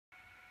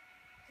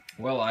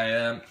Well,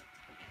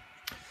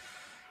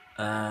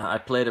 I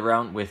played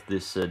around with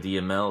this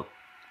DML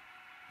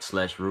 /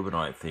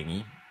 RUBANOIDE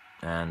thingy,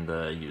 and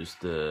used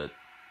the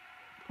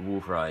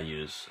woofer I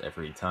use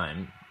every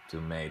time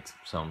to make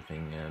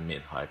something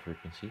mid-high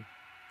frequency.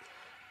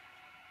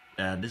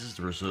 This is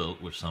the result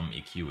with some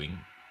EQing.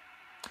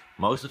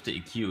 Most of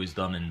the EQ is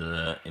done in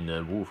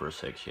the woofer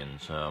section,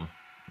 so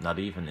not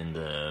even in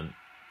the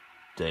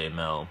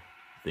DML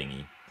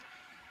thingy.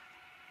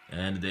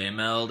 And the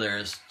DML,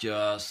 there's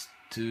just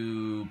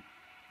two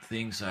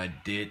things I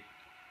did.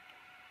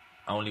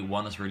 Only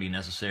one is really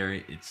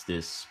necessary. It's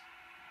this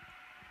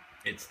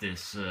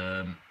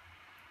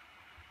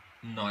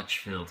notch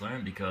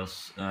filter,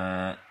 because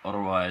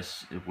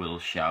otherwise it will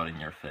shout in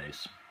your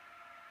face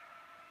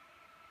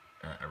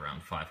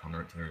around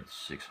 500 Hz,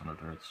 600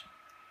 Hz,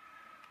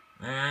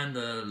 and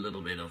a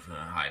little bit of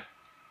a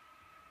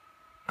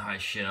high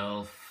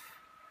shelf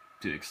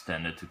to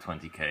extend it to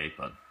 20K,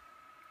 but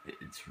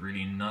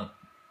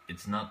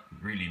it's not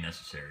really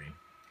necessary.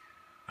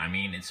 I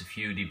mean, it's a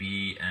few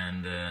dB,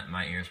 and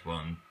my ears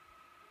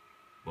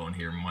won't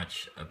hear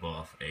much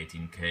above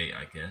 18K,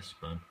 I guess,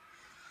 but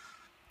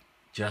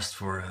just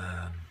for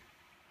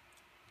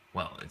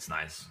well, it's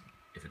nice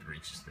if it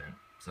reaches that.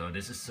 So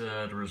this is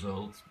the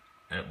result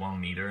at 1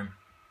 meter,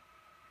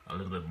 a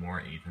little bit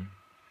more even,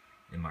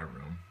 in my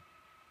room,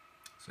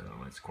 so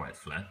it's quite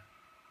flat.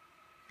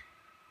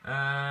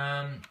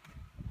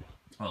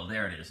 Well,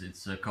 there it is.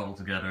 It's coupled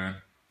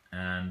together,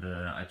 and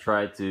I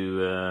tried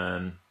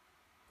to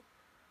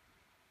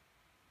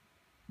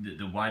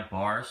the white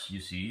bars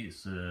you see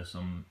is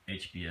some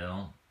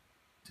HPL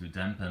to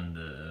dampen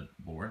the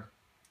board,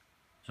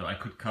 so I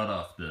could cut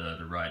off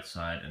the right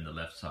side and the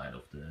left side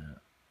of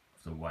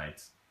the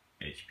white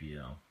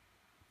HPL.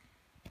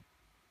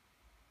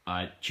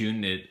 I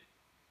tuned it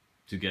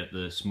to get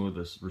the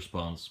smoothest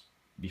response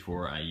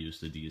before I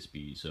used the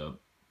DSP. So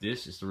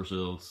this is the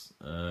result.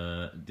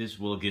 This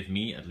will give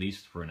me, at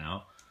least for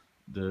now,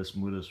 the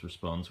smoothest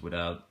response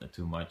without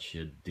too much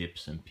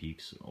dips and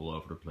peaks all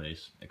over the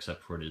place,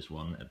 except for this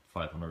one at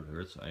 500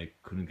 Hz. I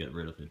couldn't get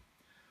rid of it.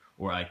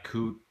 Or I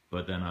could,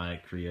 but then I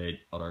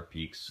create other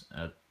peaks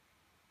at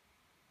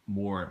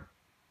more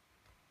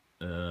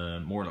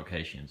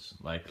locations,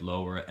 like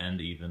lower and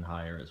even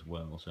higher as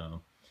well.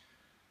 So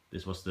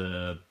this was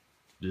the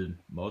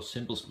most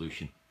simple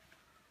solution.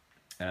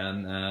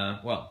 And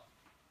well,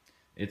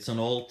 it's an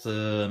old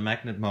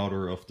magnet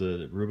motor of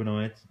the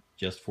RUBANOIDE,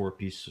 just 4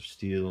 pieces of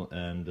steel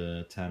and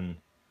 10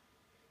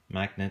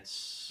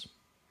 magnets.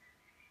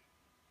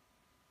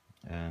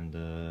 And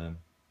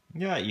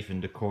yeah, even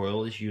the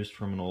coil is used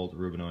from an old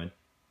RUBANOIDE.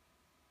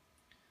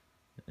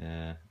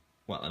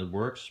 Well, it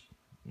works.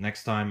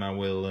 Next time I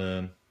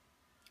will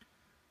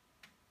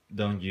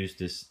don't use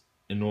this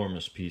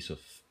enormous piece of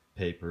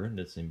paper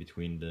that's in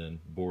between the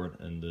board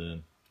and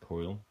the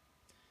coil,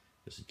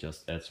 because it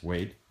just adds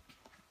weight.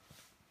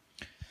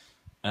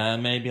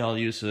 Maybe I'll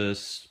use a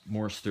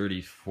more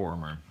sturdy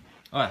former.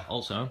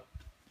 Also,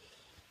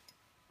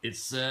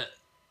 it's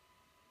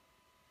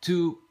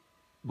 2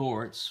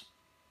 boards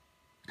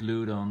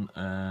glued on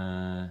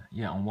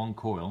on one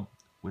coil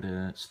with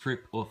a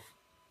strip of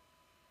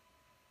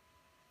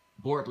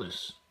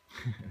boardless,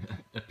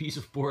 a piece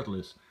of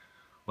boardless.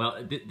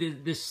 Well,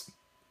 this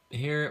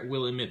here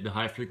will emit the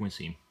high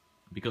frequency,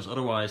 because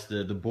otherwise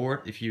the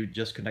board, if you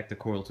just connect the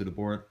coil to the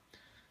board,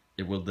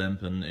 it will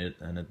dampen it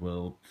and it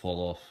will fall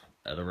off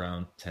at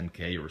around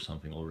 10K or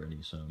something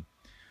already. So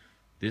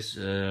this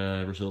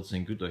results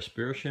in good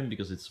dispersion,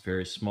 because it's a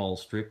very small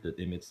strip that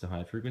emits the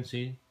high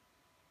frequency,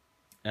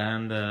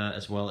 and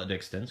as well it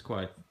extends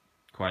quite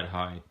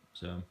high.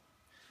 So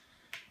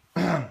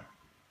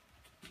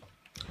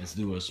let's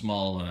do a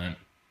small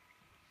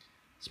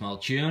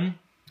tune,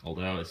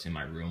 although it's in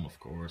my room, of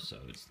course, so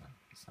it's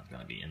not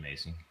gonna be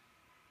amazing,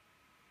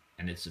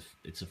 and it's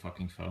a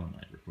fucking phone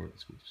I record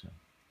this with, so,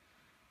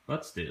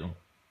 but still,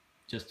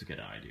 just to get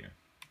an idea.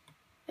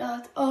 Je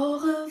had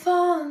ogen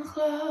van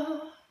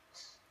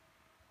glas.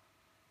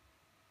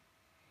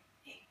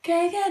 Ik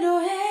keek er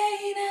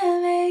doorheen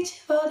en weet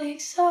je wat ik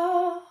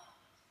zag?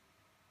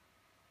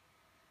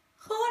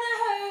 Groene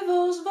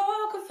heuvels,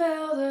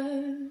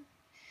 wolkenvelden,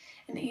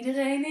 en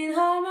iedereen in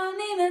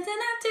harmonie met de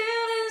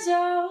natuur en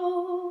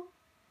zo.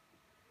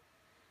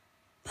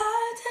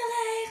 Buiten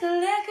regen,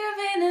 lekker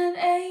winnen,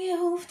 en je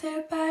hoeft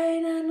er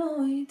bijna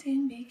nooit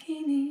in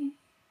bikini.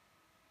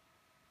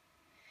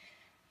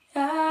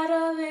 Ja,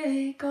 dat wil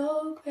ik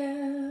ook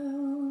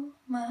wel,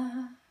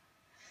 maar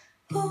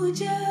hoe het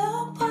je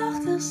ook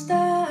prachtig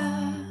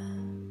staat,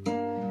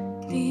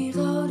 die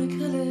rode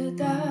krullen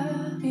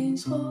daar in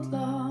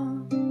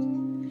Schotland.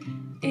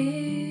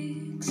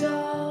 Ik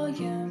zal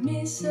je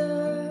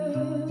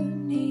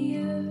missen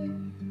hier.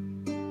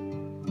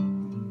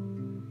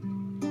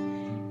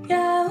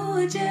 Ja, hoe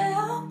het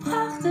je ook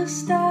prachtig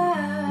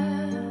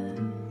staat,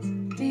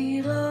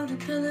 die rode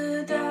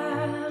krullen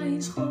daar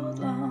in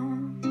Schotland.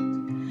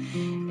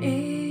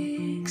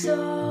 Ik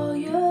zal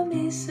je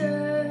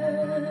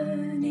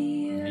missen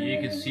hier.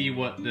 You can see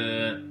what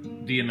the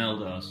DML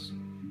does.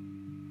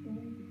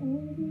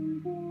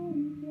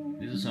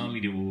 is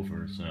only the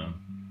woofer, so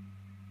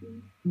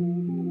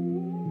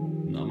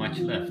not much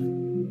left.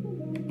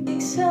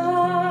 Ik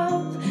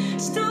zag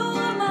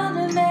stoere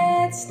mannen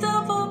met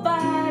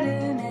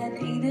stoppelbaarden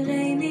en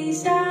iedereen die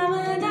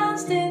samen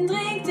danst en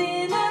drinkt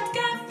in het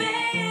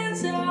café en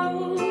zo.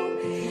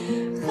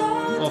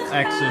 Off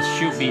axis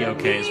should be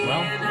okay as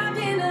well.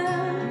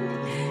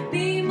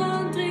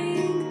 Niemand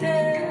drinkt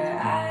er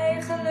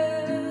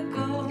eigenlijk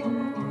ook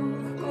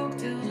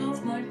cocktails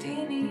of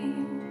martini.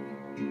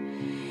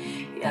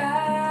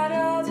 Ja,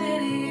 dat wil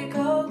ik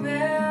ook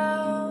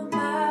wel,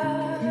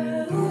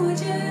 maar hoe het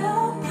je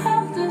op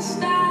achter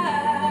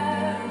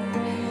staan,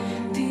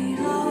 die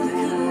rode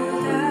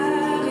kleur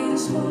daar in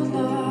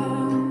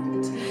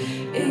Schotland,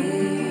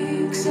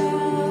 ik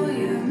zal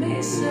je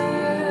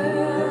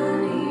missen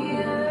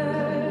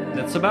hier.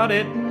 That's about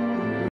it.